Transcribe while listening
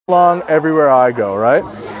along everywhere I go, right?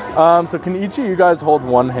 So can each of you guys hold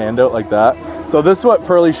one hand out like that? So this is what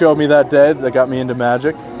Pearly showed me that day that got me into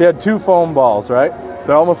magic. He had 2 foam balls, right?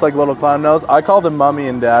 They're almost like little clown nose. I call them Mommy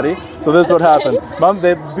and Daddy. So this is what happens.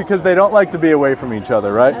 Because they don't like to be away from each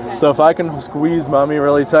other, right? Okay. So if I can squeeze Mommy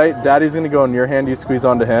really tight, Daddy's gonna go in your hand, you squeeze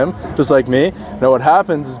onto him, just like me. Now what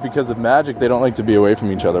happens is because of magic, they don't like to be away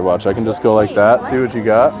from each other. Watch, I can just go like that. See what you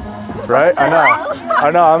got? Right? I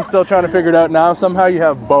know, I'm still trying to figure it out now. Somehow you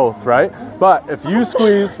have both, right? But if you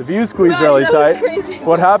squeeze really tight,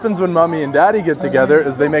 what happens when Mommy and Daddy get together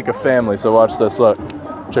is they make a family. So watch this, look.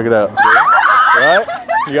 Check it out, see? Right?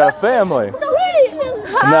 You got a family.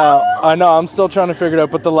 Now, I know, I'm still trying to figure it out,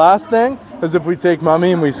 but the last thing is if we take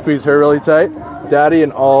Mommy and we squeeze her really tight, Daddy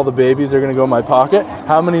and all the babies are gonna go in my pocket.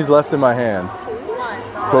 How many's left in my hand?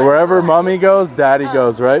 But wherever Mommy goes, Daddy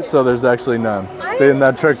goes, right? So there's actually none. See, and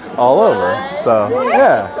that trick's all over. So,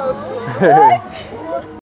 yeah.